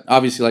 But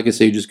obviously, like I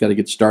say, you just got to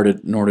get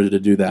started in order to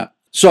do that.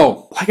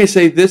 So like I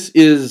say, this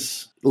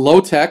is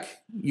low tech.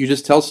 You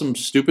just tell some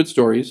stupid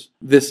stories.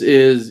 This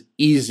is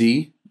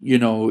easy.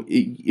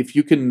 If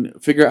you can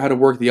figure out how to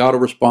work the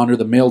autoresponder,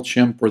 the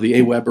MailChimp or the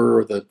Aweber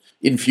or the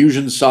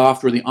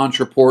Infusionsoft or the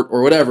Entreport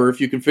or whatever,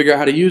 if you can figure out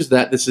how to use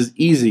that, this is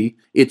easy.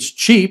 It's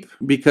cheap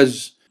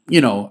because,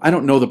 I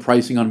don't know the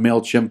pricing on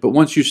MailChimp, but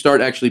once you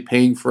start actually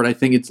paying for it, I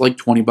think it's like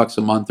 $20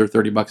 a month or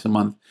 $30 a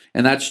month.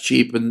 And that's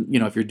cheap. And,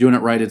 if you're doing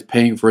it right, it's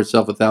paying for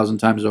itself 1,000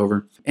 times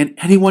over. And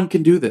anyone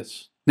can do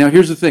this. Now,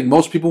 here's the thing.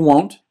 Most people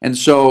won't. And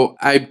so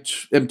I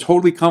am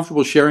totally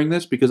comfortable sharing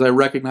this because I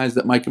recognize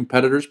that my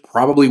competitors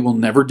probably will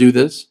never do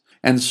this.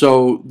 And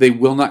so they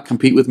will not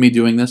compete with me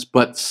doing this.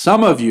 But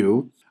some of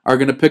you are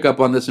going to pick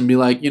up on this and be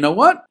like, you know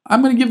what?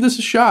 I'm going to give this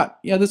a shot.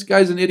 Yeah, this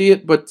guy's an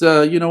idiot, but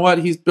you know what?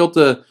 He's built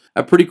a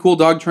pretty cool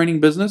dog training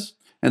business.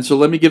 And so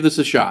let me give this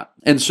a shot.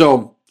 And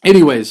so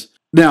anyways,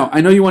 now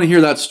I know you want to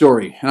hear that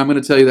story, and I'm going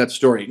to tell you that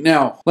story.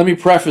 Now, let me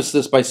preface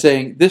this by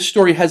saying this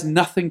story has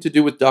nothing to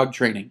do with dog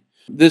training.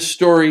 This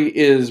story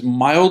is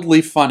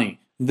mildly funny.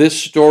 This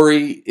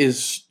story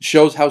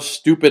shows how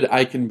stupid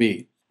I can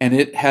be. And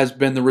it has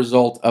been the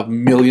result of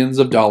millions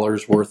of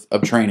dollars worth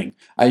of training.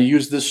 I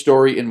use this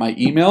story in my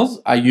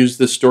emails. I use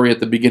this story at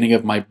the beginning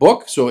of my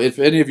book. So if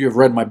any of you have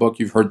read my book,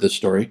 you've heard this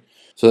story.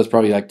 So that's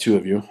probably like 2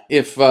 of you.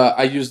 If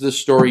I use this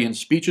story in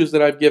speeches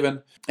that I've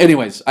given.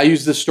 Anyways, I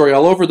use this story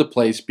all over the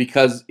place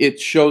because it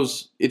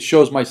shows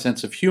my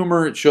sense of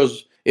humor.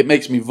 It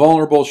makes me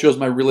vulnerable, shows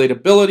my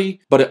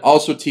relatability, but it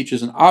also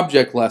teaches an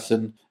object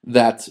lesson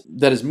that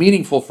is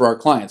meaningful for our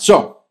clients.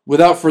 So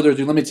without further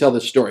ado, let me tell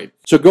this story.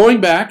 So going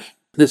back,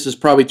 this is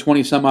probably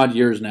 20 some odd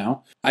years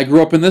now. I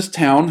grew up in this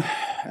town,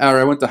 or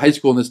I went to high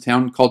school in this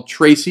town called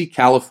Tracy,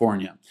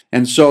 California.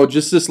 And so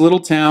just this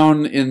little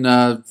town in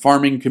a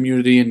farming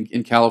community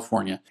in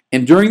California.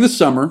 And during the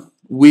summer,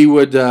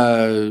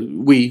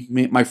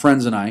 my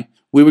friends and I,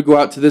 we would go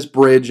out to this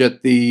bridge at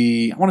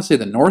I want to say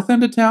the north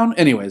end of town.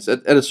 Anyways,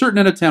 at a certain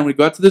end of town, we'd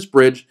go out to this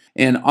bridge,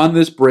 and on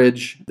this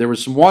bridge, there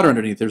was some water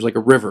underneath. There's like a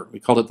river. We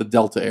called it the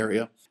Delta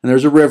area. And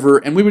there's a river,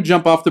 and we would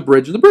jump off the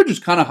bridge, and the bridge is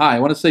kind of high. I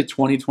want to say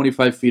 20,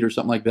 25 feet or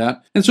something like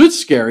that. And so it's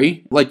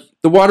scary. Like,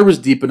 the water was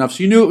deep enough,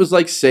 so you knew it was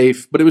like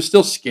safe, but it was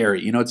still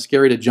scary. It's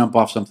scary to jump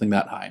off something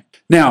that high.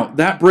 Now,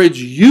 that bridge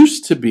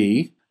used to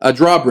be a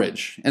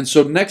drawbridge. And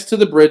so next to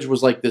the bridge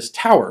was like this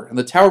tower. And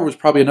the tower was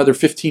probably another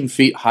 15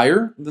 feet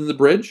higher than the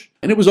bridge.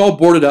 And it was all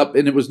boarded up,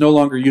 and it was no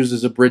longer used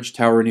as a bridge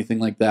tower or anything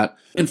like that.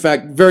 In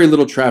fact, very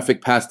little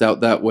traffic passed out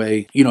that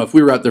way. If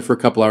we were out there for a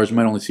couple hours, we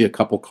might only see a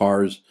couple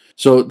cars.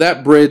 So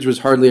that bridge was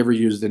hardly ever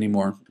used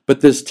anymore. But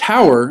this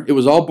tower, it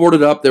was all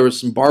boarded up. There was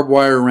some barbed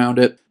wire around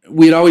it.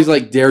 We'd always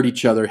dared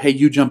each other. Hey,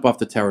 you jump off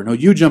the tower. No,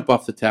 you jump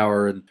off the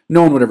tower. And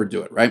no one would ever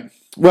do it, right?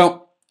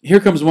 Well, here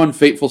comes one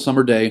fateful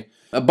summer day.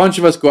 A bunch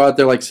of us go out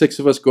there, like 6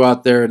 of us go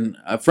out there, and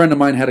a friend of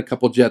mine had a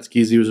couple jet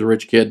skis. He was a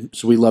rich kid,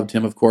 so we loved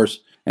him, of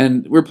course.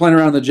 And we were playing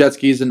around the jet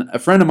skis, and a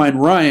friend of mine,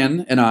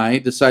 Ryan, and I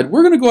decide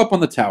we're going to go up on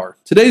the tower.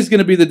 Today's going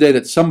to be the day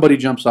that somebody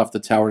jumps off the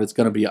tower, and it's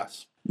going to be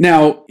us.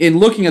 Now, in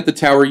looking at the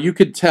tower, you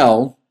could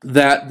tell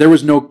that there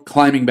was no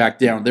climbing back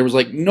down. There was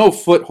no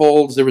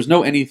footholds. There was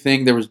no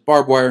anything. There was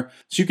barbed wire.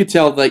 So you could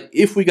tell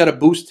if we got a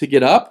boost to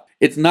get up,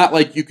 it's not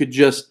like you could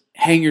just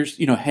hang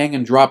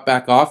and drop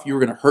back off. You were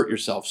going to hurt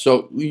yourself.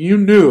 So you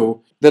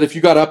knew that if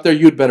you got up there,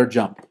 you'd better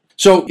jump.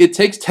 So it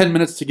takes 10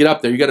 minutes to get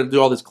up there. You got to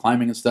do all this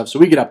climbing and stuff. So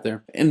we get up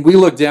there and we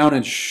look down,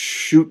 and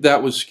shoot,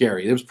 that was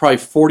scary. It was probably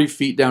 40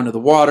 feet down to the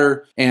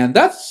water. And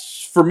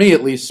that's, for me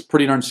at least,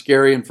 pretty darn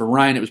scary. And for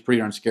Ryan, it was pretty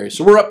darn scary.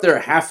 So we're up there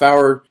a half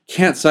hour,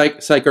 can't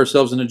psych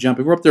ourselves into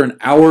jumping. We're up there an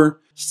hour,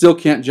 still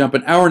can't jump.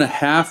 An hour and a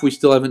half, we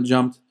still haven't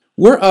jumped.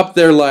 We're up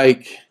there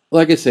like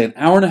I say, an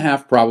hour and a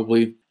half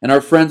probably. And our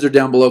friends are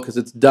down below because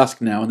it's dusk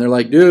now. And they're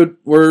like, dude,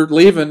 we're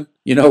leaving.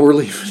 We're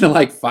leaving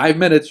in 5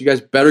 minutes. You guys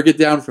better get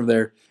down from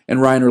there.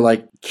 And Ryan are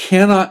like,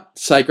 cannot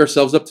psych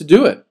ourselves up to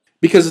do it.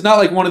 Because it's not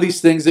like one of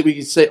these things that we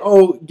can say,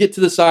 oh, get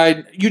to the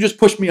side. You just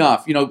push me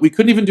off. We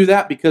couldn't even do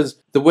that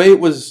because the way it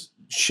was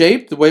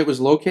shaped, the way it was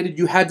located,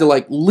 you had to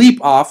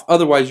leap off.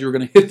 Otherwise, you were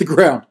going to hit the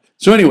ground.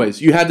 So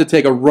anyways, you had to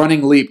take a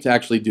running leap to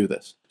actually do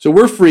this. So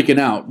we're freaking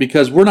out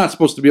because we're not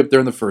supposed to be up there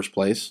in the first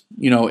place,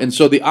 and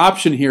so the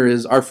option here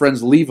is our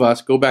friends leave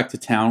us, go back to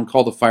town,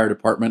 call the fire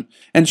department.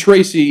 And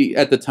Tracy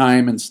at the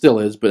time, and still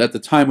is, but at the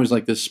time was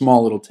this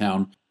small little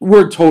town.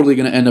 We're totally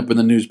going to end up in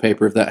the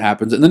newspaper if that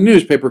happens. And the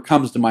newspaper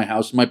comes to my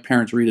house, and my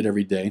parents read it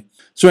every day.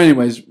 So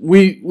anyways,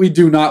 we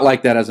do not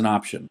like that as an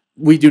option.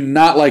 We do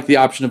not like the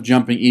option of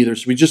jumping either,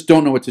 so we just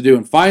don't know what to do.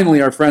 And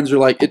finally, our friends are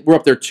we're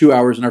up there 2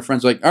 hours, and our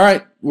friends are like, all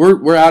right,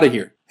 we're out of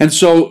here. And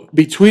so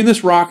between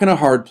this rock and a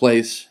hard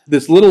place,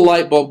 this little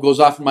light bulb goes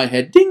off in my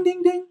head, ding,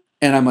 ding, ding.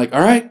 And I'm like, all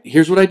right,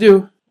 here's what I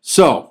do.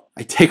 So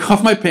I take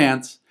off my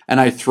pants, and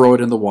I throw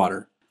it in the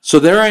water. So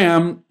there I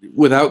am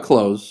without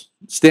clothes,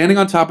 standing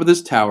on top of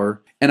this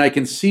tower, and I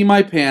can see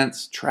my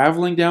pants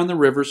traveling down the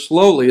river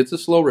slowly. It's a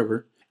slow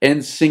river,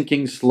 and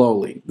sinking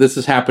slowly. This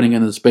is happening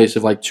in the space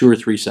of 2 or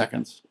 3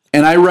 seconds.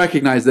 And I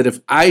recognize that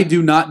if I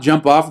do not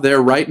jump off there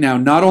right now,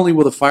 not only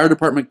will the fire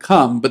department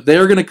come, but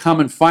they're going to come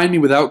and find me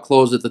without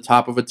clothes at the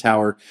top of a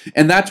tower.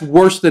 And that's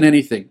worse than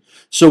anything.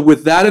 So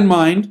with that in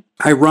mind,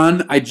 I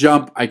run, I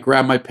jump, I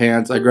grab my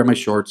pants, I grab my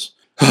shorts,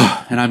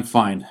 and I'm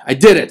fine. I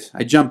did it.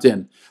 I jumped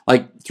in.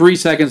 3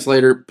 seconds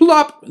later,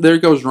 plop, there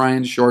goes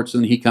Ryan's shorts,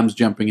 and he comes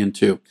jumping in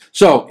too.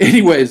 So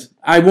anyways,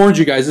 I warned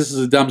you guys, this is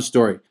a dumb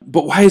story.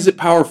 But why is it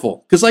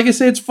powerful? Because like I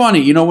say, it's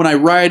funny. When I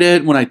write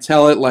it, when I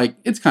tell it,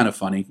 it's kind of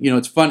funny.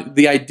 It's fun.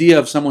 The idea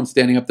of someone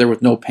standing up there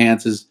with no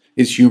pants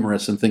is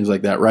humorous and things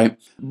like that, right?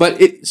 But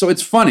so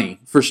it's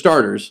funny for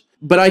starters.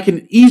 But I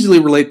can easily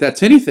relate that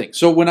to anything.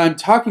 So when I'm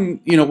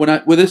talking,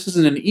 when this is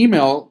in an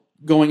email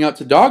going out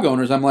to dog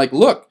owners, I'm like,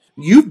 look,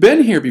 you've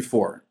been here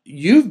before.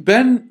 You've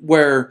been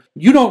where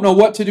you don't know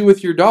what to do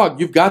with your dog.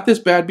 You've got this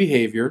bad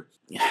behavior.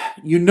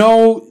 You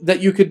know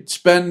that you could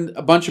spend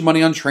a bunch of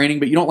money on training,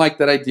 but you don't like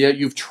that idea.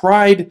 You've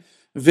tried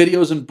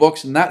videos and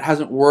books, and that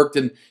hasn't worked,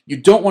 and you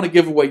don't want to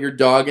give away your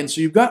dog. And so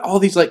you've got all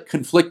these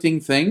conflicting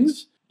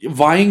things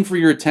vying for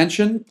your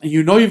attention. And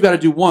you've got to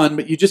do one,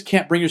 but you just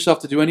can't bring yourself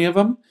to do any of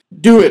them.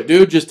 Do it,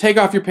 dude. Just take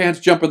off your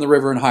pants, jump in the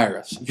river, and hire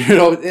us.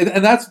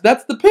 And that's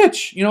the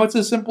pitch. It's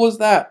as simple as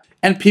that.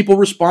 And people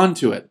respond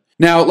to it.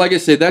 Now, like I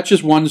said, that's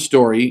just one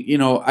story.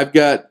 I've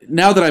got,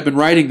 now that I've been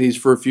writing these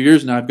for a few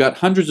years now, I've got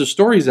hundreds of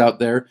stories out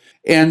there.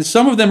 And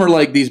some of them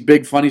are these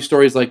big funny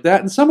stories like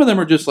that. And some of them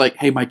are just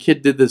hey, my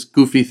kid did this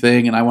goofy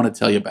thing and I want to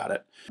tell you about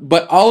it.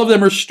 But all of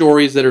them are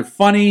stories that are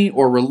funny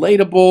or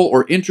relatable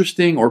or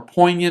interesting or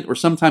poignant or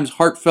sometimes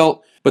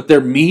heartfelt. But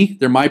they're me.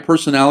 They're my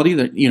personality.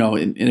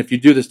 And if you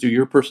do this, do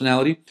your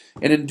personality.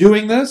 And in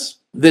doing this,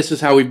 This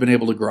is how we've been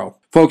able to grow.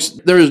 Folks,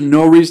 there is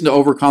no reason to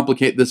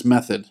overcomplicate this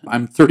method.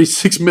 I'm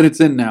 36 minutes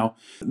in now.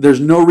 There's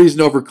no reason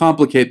to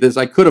overcomplicate this.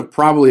 I could have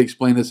probably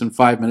explained this in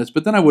 5 minutes,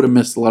 but then I would have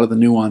missed a lot of the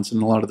nuance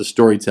and a lot of the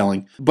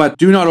storytelling. But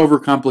do not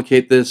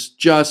overcomplicate this.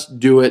 Just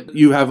do it.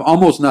 You have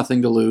almost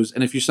nothing to lose.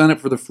 And if you sign up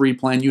for the free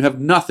plan, you have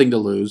nothing to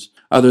lose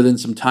other than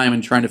some time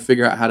and trying to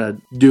figure out how to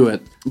do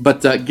it.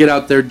 But get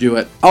out there, do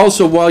it.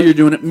 Also, while you're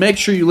doing it, make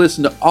sure you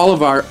listen to all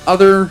of our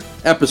other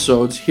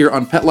episodes here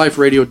on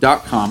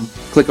PetLifeRadio.com.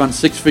 Click on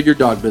Six Figure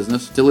Dog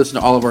Business to listen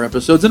to all of our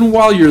episodes. And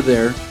while you're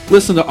there,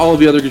 listen to all of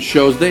the other good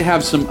shows. They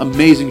have some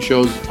amazing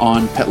shows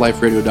on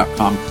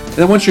PetLifeRadio.com. And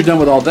then once you're done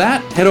with all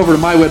that, head over to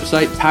my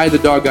website,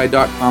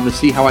 TyTheDogGuy.com, to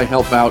see how I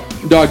help out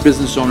dog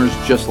business owners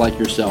just like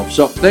yourself.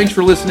 So thanks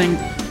for listening.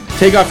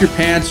 Take off your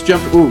pants,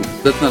 jump. Ooh,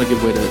 that's not a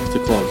good way to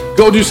close.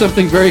 Go do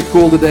something very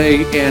cool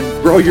today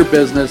and grow your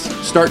business.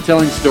 Start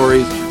telling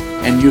stories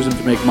and use them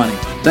to make money.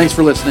 Thanks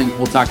for listening.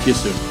 We'll talk to you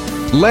soon.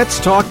 Let's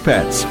Talk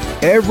Pets,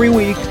 every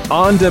week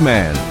on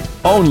demand,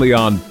 only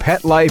on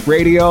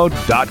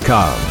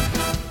PetLifeRadio.com.